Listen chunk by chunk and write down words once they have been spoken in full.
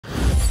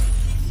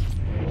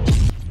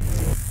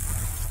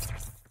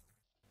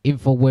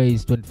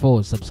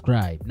InfoWays24,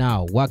 subscribe.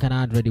 Now,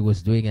 Wack100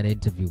 was doing an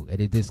interview, and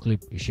in this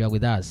clip, he shared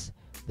with us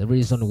the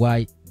reason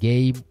why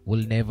Game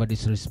will never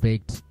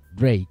disrespect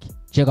Drake.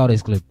 Check out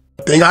this clip.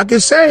 Thing I can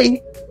say,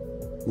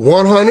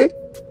 100,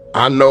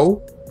 I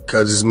know,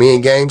 because it's me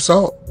and Game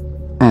song.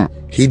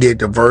 He did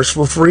the verse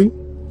for free,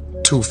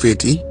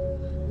 250.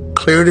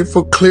 Cleared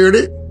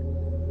it,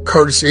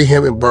 courtesy of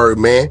him and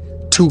Birdman,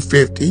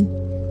 250.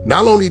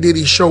 Not only did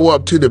he show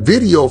up to the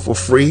video for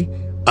free,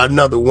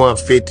 another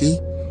 150.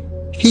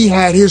 He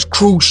had his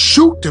crew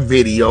shoot the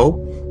video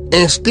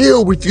and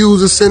still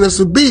refused to send us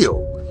a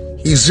bill.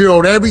 He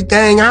zeroed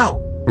everything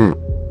out.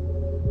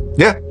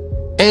 Yeah.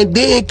 And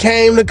then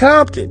came to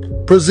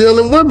Compton, Brazil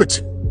and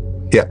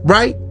Wilmington. Yeah.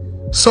 Right?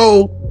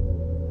 So,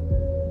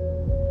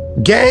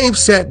 Game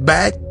sat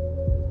back,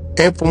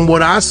 and from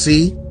what I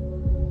see,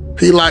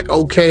 he like,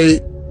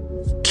 okay,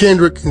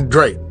 Kendrick and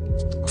Drake,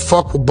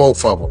 fuck with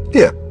both of them.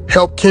 Yeah.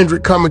 Help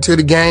Kendrick come into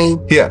the game.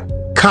 Yeah.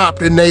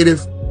 Compton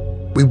native.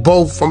 We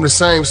both from the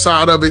same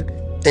side of it.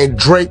 And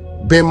Drake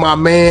been my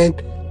man,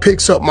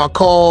 picks up my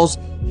calls,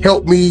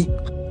 help me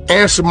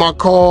answer my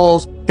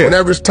calls. Yeah.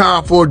 Whenever it's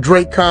time for a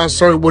Drake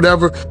concert,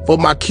 whatever, for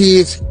my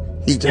kids,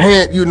 he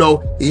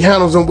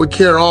handles them with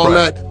care, all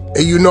that.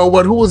 And you know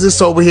what? Who was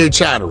this over here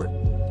chattering?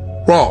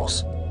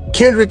 Ross.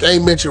 Kendrick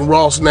ain't mentioned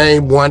Ross'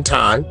 name one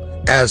time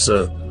as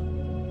a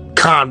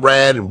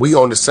comrade, and we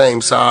on the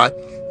same side.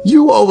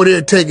 You over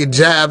there taking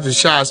jabs and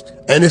shots,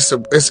 and it's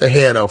a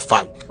head-up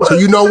fight. So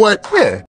you know what? Yeah.